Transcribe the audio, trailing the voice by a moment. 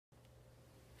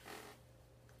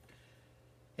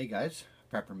Hey guys,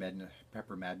 Pepper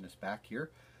Madness back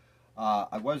here.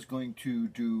 I was going to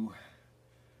do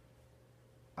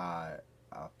a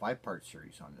five-part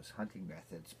series on this hunting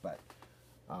methods, but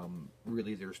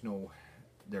really there's no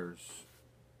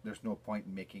point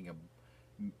in making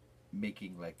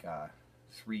like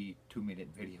three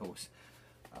 2-minute videos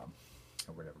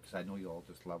or whatever, because I know you all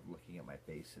just love looking at my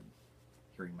face and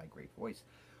hearing my great voice.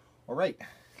 All right.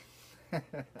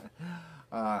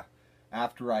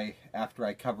 After I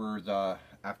cover the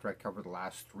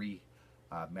last three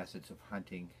methods of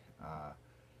hunting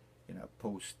in a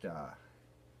post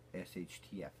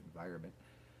SHTF environment,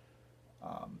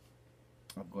 I'm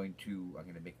going to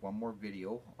make one more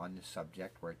video on this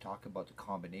subject where I talk about the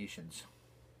combinations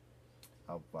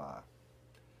of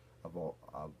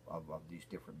these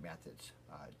different methods,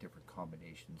 different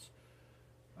combinations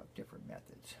of different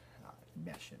methods,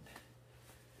 meshing,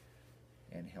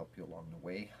 and help you along the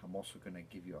way. I'm also going to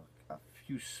give you a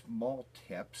few small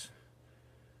tips,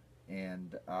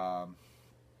 and then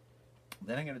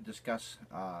I'm going to discuss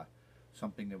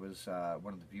something that was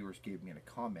one of the viewers gave me in a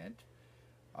comment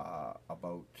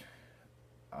about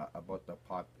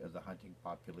the hunting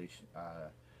population,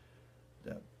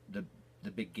 the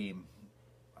big game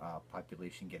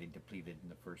population getting depleted in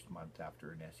the first month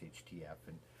after an SHTF,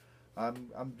 and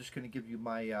I'm just going to give you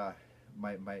my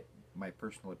my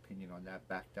personal opinion on that,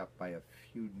 backed up by a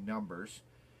few numbers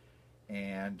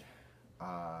and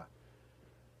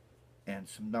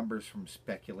some numbers from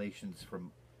speculations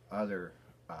from other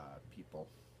people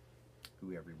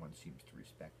who everyone seems to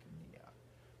respect in the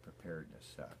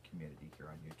preparedness community here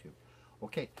on YouTube.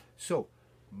 Okay, so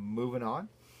moving on,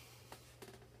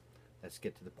 let's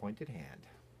get to the point at hand.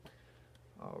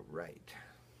 All right,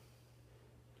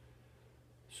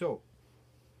 so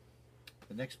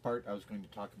the next part I was going to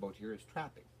talk about here is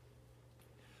trapping.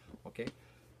 Okay,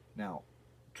 now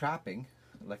trapping,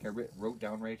 like I wrote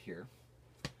down right here,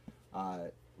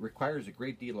 requires a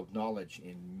great deal of knowledge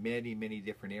in many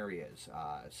different areas,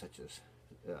 such as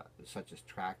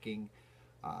tracking,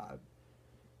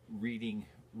 reading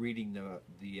the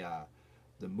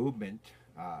movement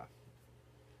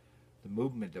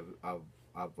of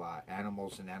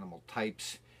animals and animal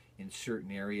types in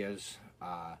certain areas,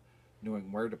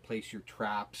 knowing where to place your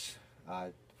traps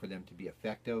for them to be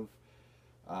effective,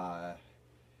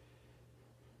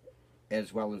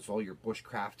 as well as all your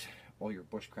bushcraft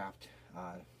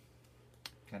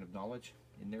kind of knowledge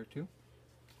in there too.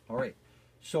 All right,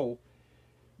 so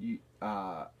you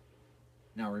now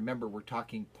remember, we're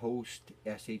talking post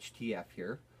SHTF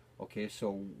here. Okay,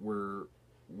 so we're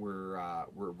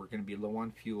going to be low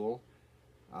on fuel,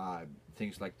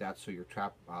 things like that. So your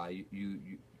trap,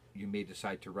 you may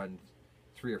decide to run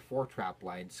 3 or 4 trap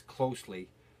lines closely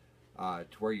to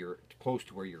where you're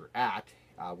at,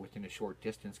 within a short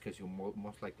distance, because you'll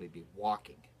most likely be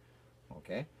walking.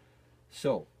 Okay,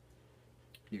 so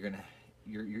you're gonna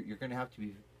have to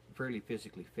be fairly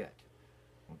physically fit.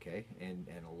 Okay, and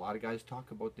a lot of guys talk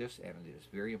about this, and it is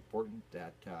very important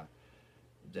that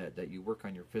that you work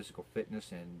on your physical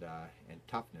fitness and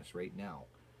toughness right now.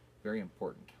 Very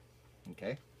important.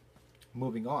 Okay,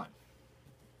 moving on.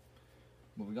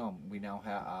 We now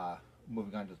have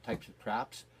moving on to the types of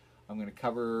traps. I'm going to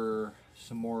cover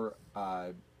some more,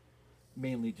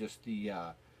 mainly just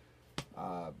the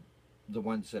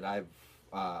ones that I've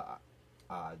got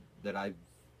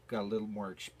a little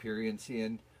more experience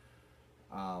in,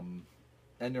 and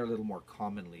they're a little more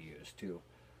commonly used too.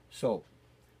 So,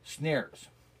 snares.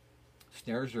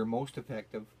 Snares are most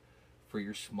effective for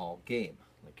your small game,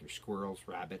 like your squirrels,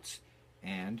 rabbits,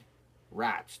 and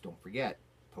rats. Don't forget,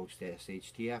 post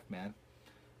SHTF, man.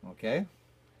 Okay.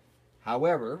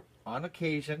 However, on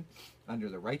occasion, under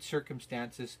the right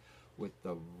circumstances, with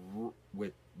the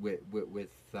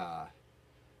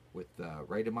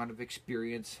right amount of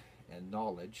experience and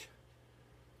knowledge.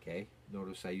 Okay.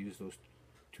 Notice I use those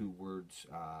two words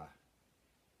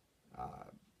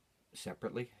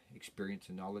separately. Experience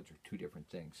and knowledge are two different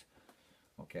things.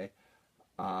 Okay.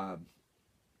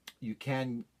 You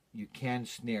can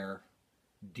snare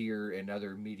deer and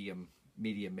other medium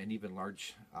and even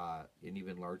larger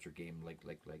game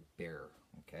like bear.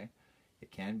 Okay,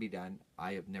 it can be done.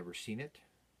 I have never seen it.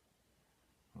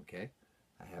 Okay,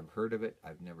 I have heard of it.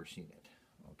 I've never seen it.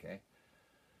 Okay,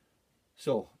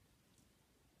 so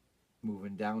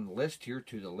moving down the list here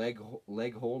to the leg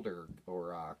hold or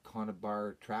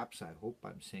conibar traps. I hope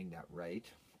I'm saying that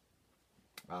right.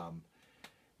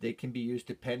 They can be used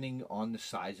depending on the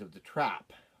size of the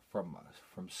trap, from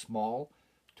small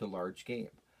to large game.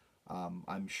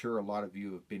 I'm sure a lot of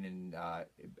you have been in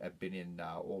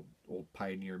old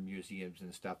pioneer museums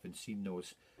and stuff and seen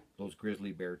those those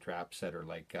grizzly bear traps that are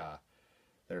like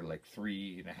they're like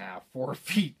 3.5, 4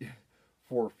 feet,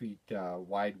 4 feet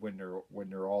wide when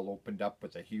they're all opened up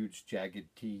with a huge jagged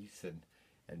teeth and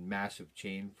massive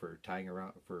chain for tying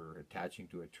around for attaching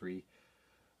to a tree.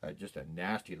 Just a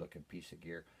nasty looking piece of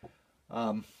gear.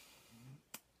 All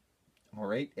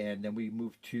right, and then we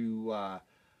move to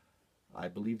I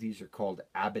believe these are called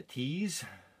abatis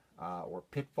or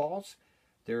pitfalls.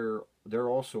 They're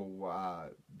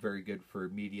also very good for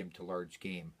medium to large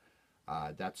game.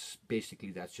 That's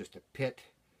just a pit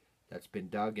that's been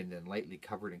dug and then lightly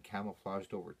covered and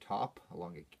camouflaged over top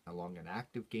along an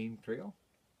active game trail.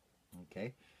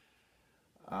 Okay.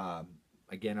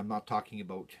 Again, I'm not talking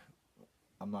about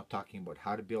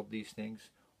how to build these things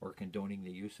or condoning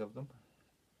the use of them.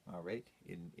 All right,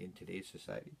 in today's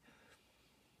society.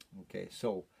 Okay,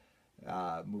 so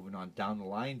moving on down the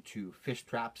line to fish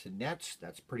traps and nets.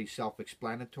 That's pretty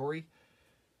self-explanatory.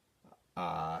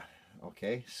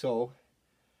 Okay, so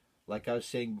like I was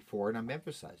saying before, and I'm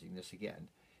emphasizing this again,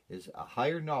 is a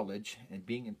higher knowledge and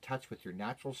being in touch with your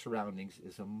natural surroundings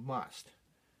is a must.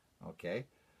 Okay,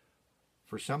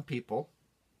 for some people,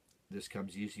 this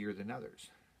comes easier than others.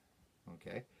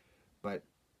 Okay, but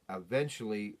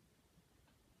eventually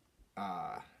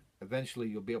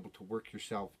you'll be able to work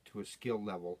yourself to a skill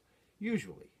level.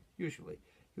 Usually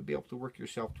you'll be able to work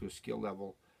yourself to a skill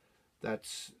level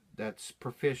that's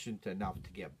proficient enough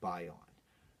to get by on.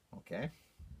 Okay,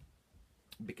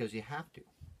 because you have to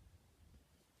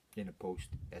in a post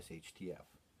SHTF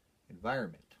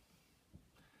environment.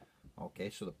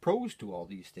 Okay, so the pros to all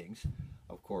these things,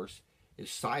 of course, is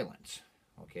silence.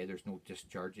 Okay, there's no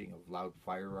discharging of loud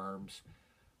firearms.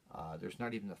 There's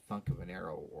not even the thunk of an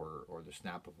arrow or the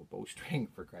snap of a bowstring,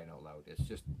 for crying out loud. It's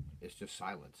just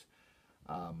silence.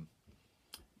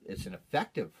 It's an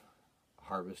effective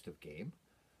harvest of game.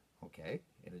 Okay,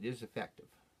 and it is effective.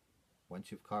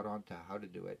 Once you've caught on to how to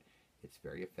do it, it's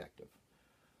very effective.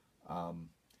 Now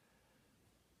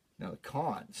the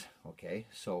cons, okay,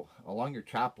 so along your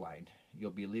trap line,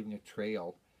 you'll be leaving a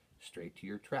trail straight to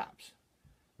your traps,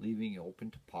 leaving you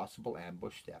open to possible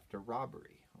ambush, theft, or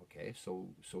robbery. Okay, so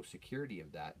security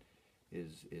of that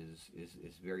is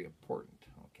very important.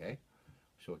 Okay,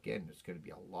 so again, there's going to be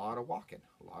a lot of walking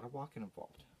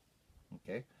involved.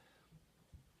 Okay,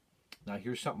 now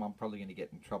here's something I'm probably going to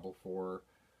get in trouble for,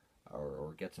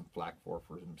 or get some flack for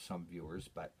some viewers,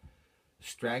 but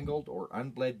strangled or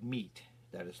unbled meat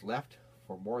that is left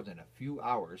for more than a few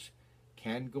hours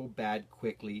can go bad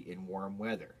quickly in warm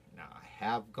weather. Now, I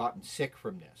have gotten sick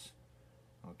from this.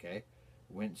 Okay,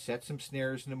 went and set some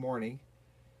snares in the morning,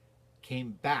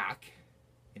 came back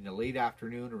in the late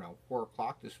afternoon around 4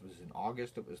 o'clock. This was in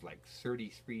August. It was like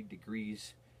 33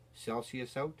 degrees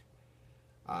Celsius out.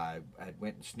 I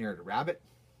went and snared a rabbit,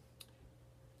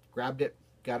 grabbed it,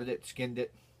 gutted it, skinned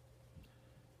it,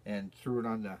 and threw it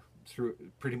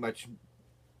pretty much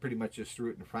just threw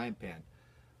it in the frying pan.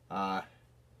 I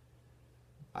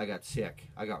got sick.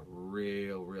 I got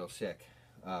real sick.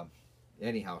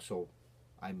 Anyhow, so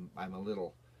I'm a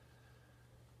little,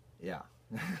 yeah.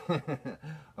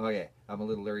 Okay, I'm a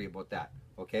little leery about that.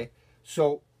 Okay,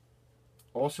 so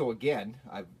also again,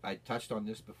 I touched on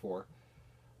this before.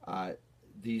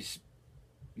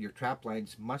 Your trap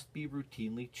lines must be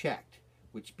routinely checked,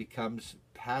 which becomes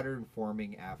pattern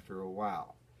forming after a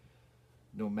while.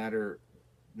 No matter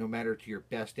to your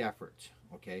best efforts.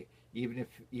 Okay, even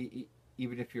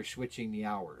if you're switching the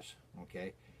hours.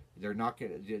 Okay, they're not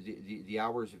going to the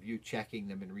hours of you checking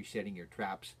them and resetting your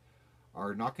traps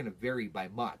are not going to vary by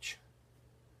much.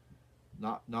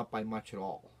 Not by much at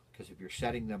all. Because if you're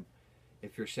setting them,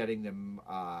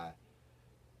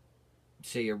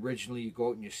 say originally you go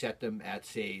out and you set them at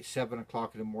say 7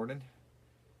 o'clock in the morning.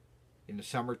 In the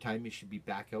summertime, you should be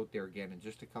back out there again in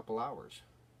just a couple hours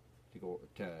to go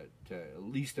to at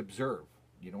least observe.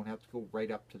 You don't have to go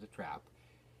right up to the trap.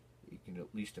 You can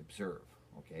at least observe,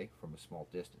 okay, from a small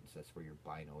distance. That's where your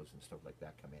binos and stuff like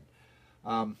that come in.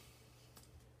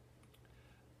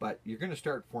 But you're going to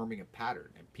start forming a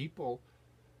pattern, and people,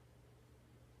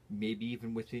 maybe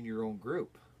even within your own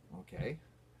group, okay,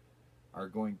 are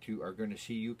going to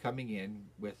see you coming in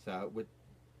with a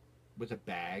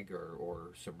bag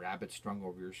or some rabbits strung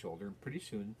over your shoulder, and pretty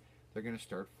soon they're going to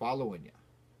start following you.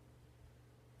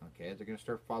 Okay, they're going to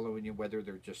start following you, whether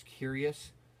they're just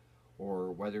curious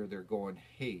or whether they're going,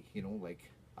 hey, like,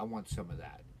 I want some of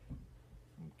that.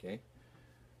 Okay,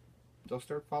 they'll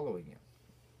start following you.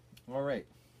 All right,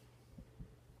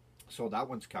 so that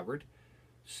one's covered.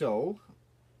 So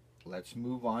let's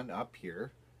move on up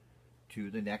here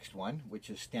to the next one, which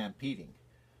is stampeding.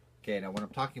 Okay, now when I'm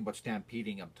talking about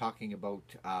stampeding, I'm talking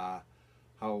about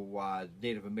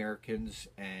Native Americans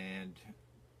and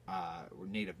or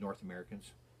Native North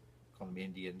Americans, call them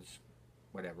Indians,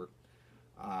 whatever,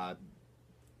 uh,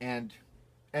 and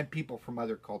people from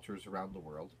other cultures around the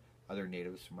world, other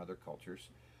natives from other cultures,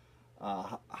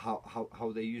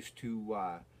 how they used to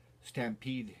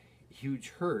stampede huge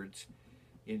herds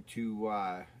into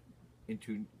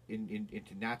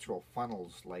into natural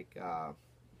funnels like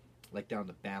down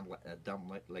the down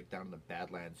in the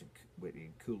Badlands and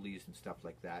coulees and stuff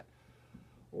like that,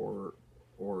 or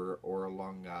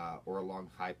along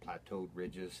high plateaued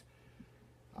ridges,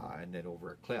 and then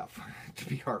over a cliff to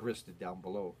be harvested down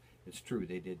below. It's true,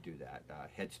 they did do that.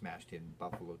 Head smashed in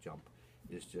buffalo jump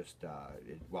is just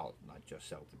well, not just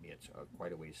south of me. It's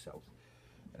quite a ways south,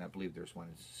 and I believe there's one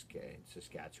in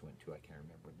Saskatchewan too. I can't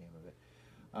remember the name of it.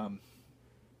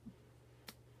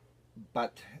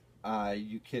 But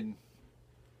you can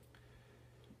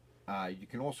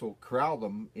also corral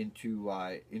them into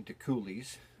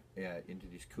coulees, into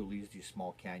these coulees, these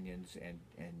small canyons and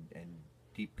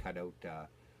deep cut out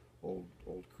old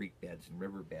creek beds and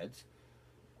river beds.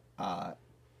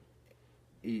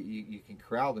 You can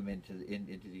corral them into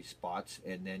these spots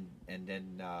and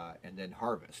then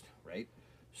harvest, right?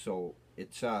 So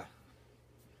it's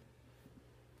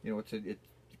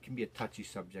it can be a touchy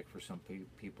subject for some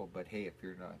people, but hey, if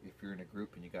you're in a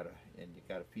group and you gotta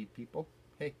feed people,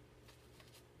 hey,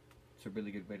 it's a really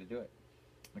good way to do it.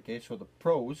 Okay, so the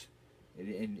pros,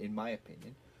 in my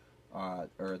opinion,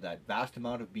 are that vast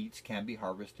amount of meats can be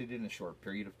harvested in a short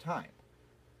period of time.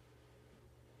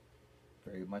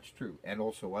 Very much true. And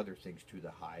also other things too,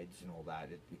 the hides and all that.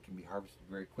 It can be harvested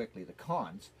very quickly. The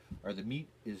cons are that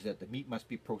the meat must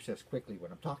be processed quickly.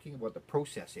 When I'm talking about the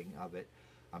processing of it,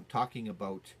 I'm talking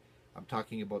about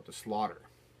the slaughter,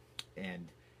 and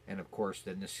of course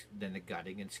then the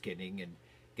gutting and skinning and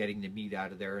getting the meat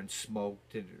out of there and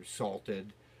smoked and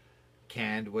salted,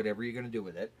 canned, whatever you're going to do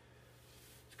with it.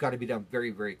 It's got to be done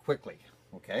very, very quickly.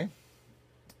 Okay,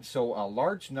 so a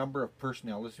large number of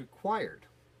personnel is required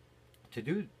to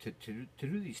do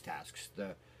these tasks.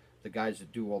 The guys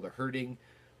that do all the herding,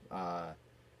 the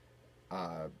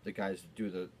guys that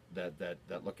do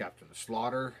that look after the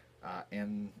slaughter,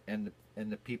 and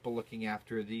the people looking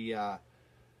after the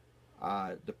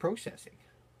processing.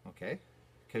 Okay,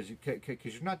 because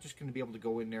you're not just going to be able to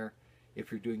go in there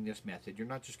if you're doing this method. You're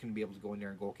not just going to be able to go in there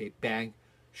and go, okay, bang,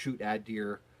 shoot a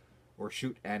deer or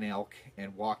shoot an elk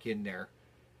and walk in there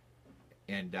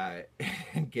and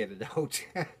and get it out.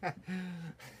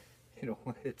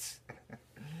 It's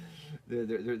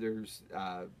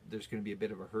there's going to be a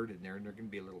bit of a herd in there, and they're going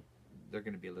to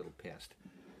be a little pissed,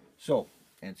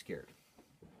 and scared.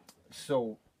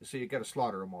 So you got to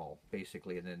slaughter them all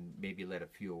basically, and then maybe let a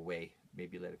few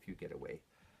get away.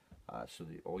 So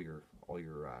that all your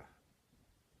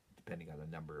depending on the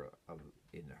number of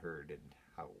in the herd and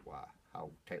how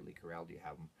tightly corralled you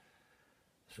have them.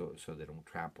 So they don't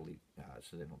trample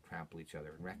each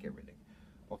other and wreck everything.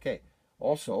 Okay.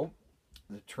 Also,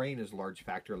 the terrain is a large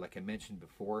factor, like I mentioned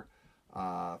before.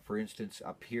 For instance,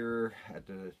 up here at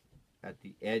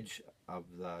the edge of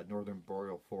the northern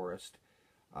boreal forest,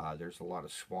 there's a lot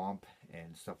of swamp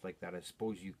and stuff like that. I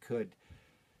suppose you could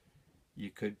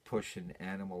push an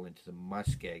animal into the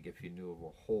muskeg if you knew of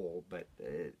a hole, but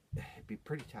it'd be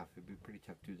pretty tough. It'd be pretty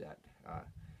tough to do that.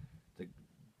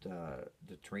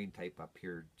 The terrain type up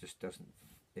here just doesn't.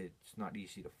 It's not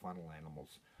easy to funnel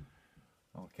animals.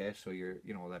 Okay, so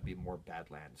that'd be more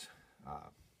badlands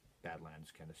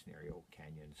kind of scenario,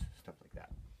 canyons, stuff like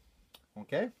that.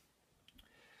 Okay.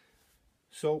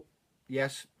 So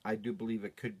yes, I do believe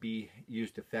it could be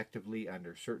used effectively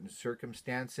under certain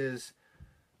circumstances.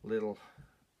 Little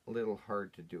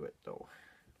hard to do it though.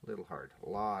 Little hard. A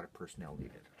lot of personnel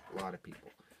needed. A lot of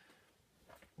people.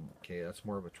 Okay, that's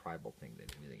more of a tribal thing than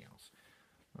anything else.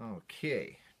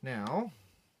 Okay, now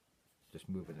just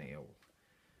moving the old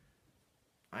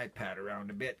iPad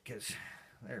around a bit, because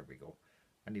there we go.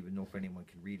 I don't even know if anyone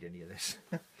can read any of this.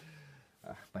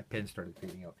 My pen started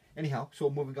fading out. Anyhow, so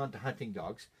moving on to hunting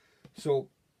dogs. So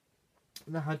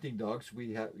the hunting dogs,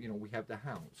 we have the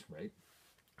hounds, right?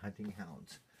 Hunting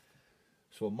hounds.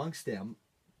 So amongst them,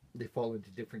 they fall into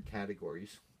different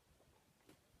categories,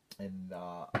 and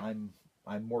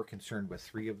I'm more concerned with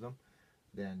three of them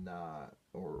than,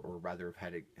 or rather,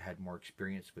 have had more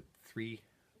experience with three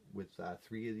of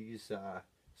these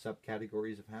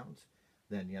subcategories of hounds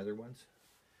than the other ones.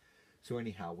 So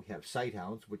anyhow, we have sight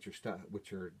hounds, which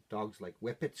are dogs like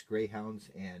whippets, greyhounds,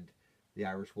 and the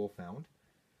Irish Wolfhound.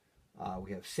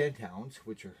 We have scent hounds,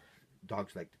 which are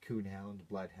dogs like the coonhound, the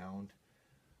bloodhound.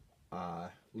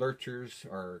 Lurchers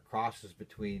are crosses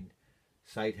between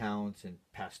sighthounds and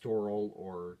pastoral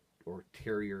or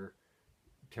terrier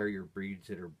breeds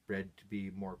that are bred to be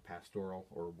more pastoral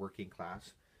or working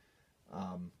class.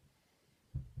 Um,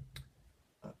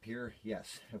 Up here,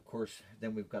 yes, of course.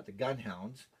 Then we've got the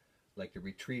gunhounds, like the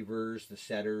retrievers, the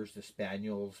setters, the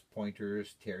spaniels,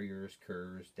 pointers, terriers,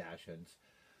 curs, dachshunds.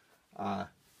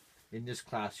 In this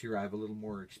class here, I have a little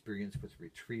more experience with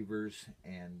retrievers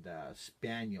and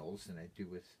spaniels than I do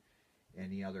with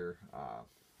any other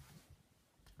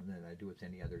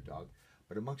dog.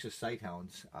 But amongst the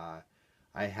sighthounds,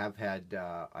 I've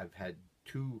had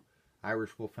two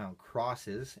Irish Wolfhound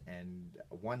crosses and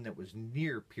one that was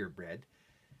near purebred,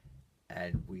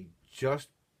 and we just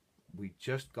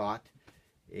got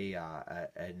an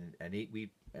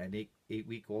 8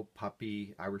 week old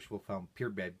puppy, Irish Wolfhound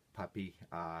purebred puppy,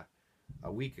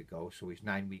 a week ago. So he's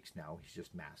 9 weeks now. He's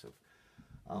just massive.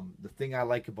 The thing I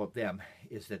like about them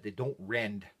is that they don't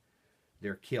rend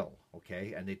their kill,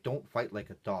 okay, and they don't fight like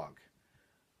a dog.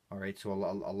 All right, so a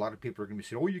lot of people are going to be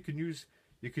saying, "Oh, you can use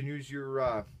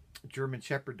your German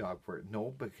Shepherd dog for it."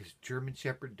 No, because German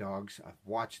Shepherd dogs, I've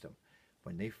watched them.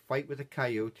 When they fight with a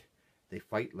coyote, they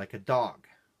fight like a dog,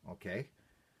 okay?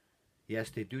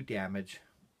 Yes, they do damage.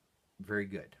 Very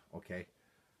good, okay?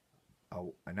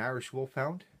 An Irish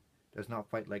Wolfhound does not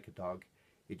fight like a dog.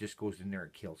 It just goes in there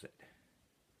and kills it,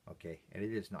 okay? And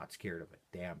it is not scared of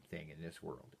a damn thing in this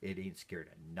world. It ain't scared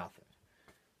of nothing.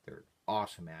 They're an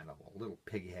awesome animal. A little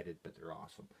pig-headed, but they're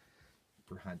awesome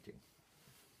for hunting,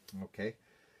 okay?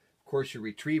 Of course, your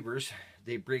retrievers,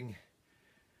 they bring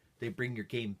your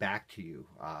game back to you.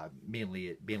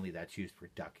 Mainly that's used for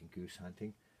duck and goose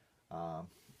hunting.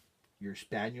 Your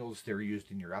spaniels, they're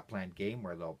used in your upland game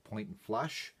where they'll point and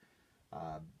flush.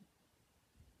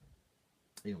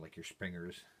 Like your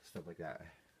springers, stuff like that. I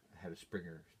had a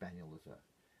Springer Spaniel as a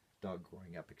dog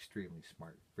growing up, extremely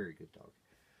smart, very good dog.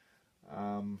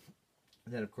 And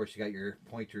then of course you got your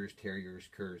pointers, terriers,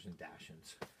 curs, and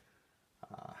dachshunds.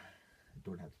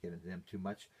 Don't have to get into them too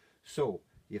much. So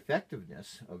the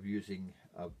effectiveness of using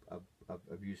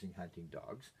hunting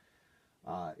dogs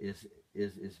is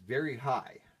very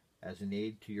high as an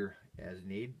aid to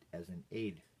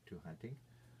hunting,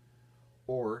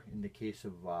 or in the case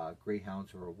of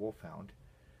greyhounds or a wolfhound,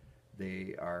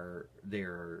 they're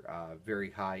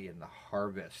very high in the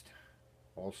harvest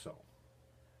also.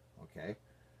 Okay,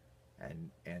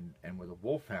 and with a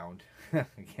wolfhound,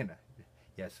 again,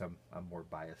 yes, I'm more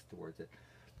biased towards it.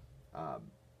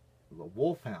 The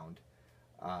wolfhound,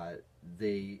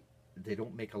 they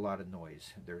don't make a lot of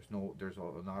noise. There's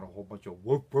not a whole bunch of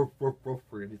woof woof woof woof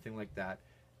or anything like that.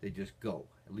 They just go.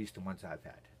 At least the ones I've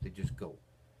had, they just go.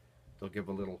 They'll give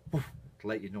a little woof to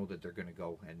let you know that they're going to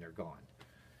go, and they're gone.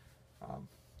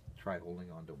 Try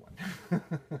holding on to one.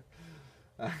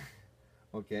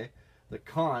 Okay. The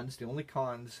only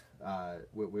cons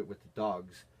with the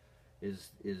dogs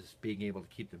is being able to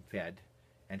keep them fed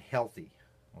and healthy.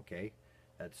 Okay.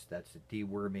 That's the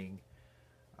deworming,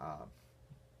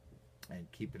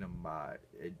 and keeping them.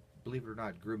 Believe it or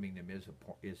not, grooming them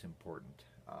is important.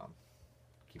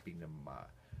 Keeping them,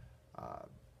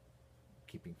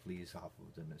 keeping fleas off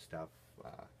of them and stuff,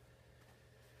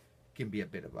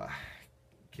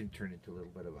 can turn into a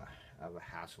little bit of a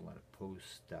hassle in a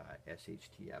post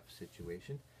SHTF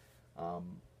situation.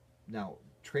 Now,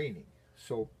 training.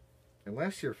 So,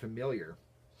 unless you're familiar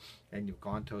and you've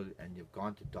gone to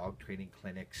dog training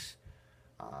clinics,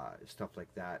 stuff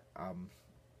like that,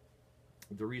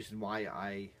 the reason why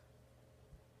I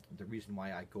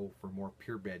go for more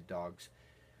purebred dogs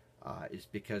is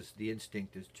because the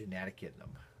instinct is genetic in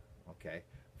them. Okay,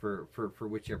 for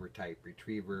whichever type,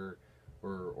 retriever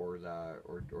or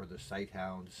the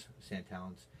sighthounds,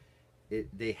 scenthounds,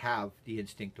 they have the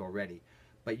instinct already,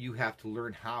 but you have to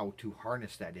learn how to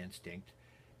harness that instinct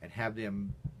and have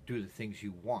them do the things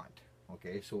you want.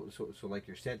 Okay, so like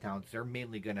your scenthounds, they're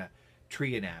mainly gonna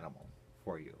tree an animal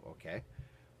for you. Okay,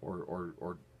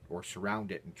 or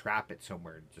surround it and trap it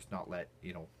somewhere and just not let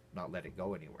it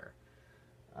go anywhere.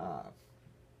 I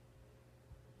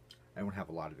don't have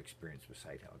a lot of experience with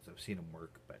sighthounds. I've seen them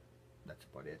work, but that's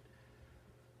about it.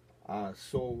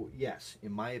 So yes,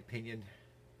 in my opinion,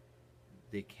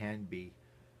 they can be,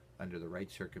 under the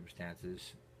right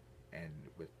circumstances and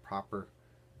with proper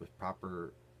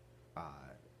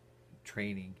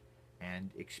training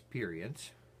and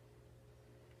experience,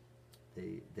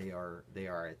 they are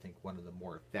I think one of the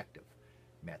more effective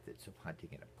methods of hunting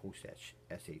in a post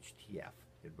SHTF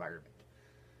environment.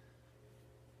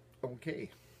 Okay,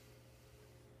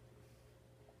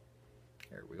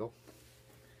 there we go.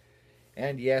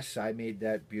 And yes, I made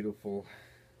that beautiful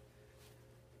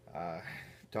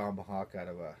tomahawk out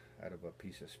of out of a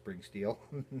piece of spring steel.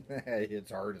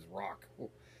 It's hard as rock. Oh,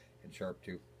 and sharp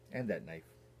too. And that knife.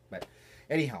 But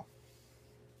anyhow,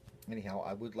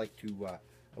 I would like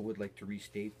to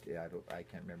restate. I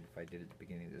can't remember if I did at the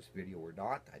beginning of this video or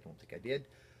not. I don't think I did.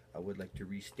 I would like to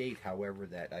restate, however,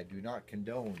 that I do not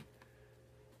condone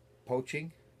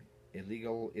poaching,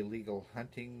 illegal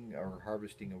hunting or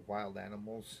harvesting of wild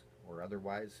animals or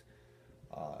otherwise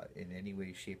in any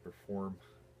way, shape, or form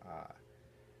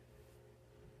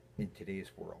in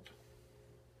today's world.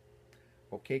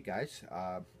 Okay, guys,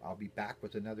 I'll be back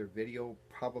with another video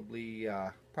probably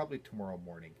tomorrow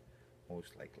morning,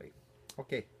 most likely.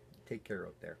 Okay, take care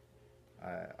out there.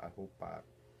 I hope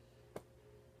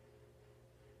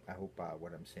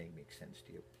what I'm saying makes sense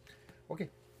to you. Okay,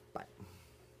 bye.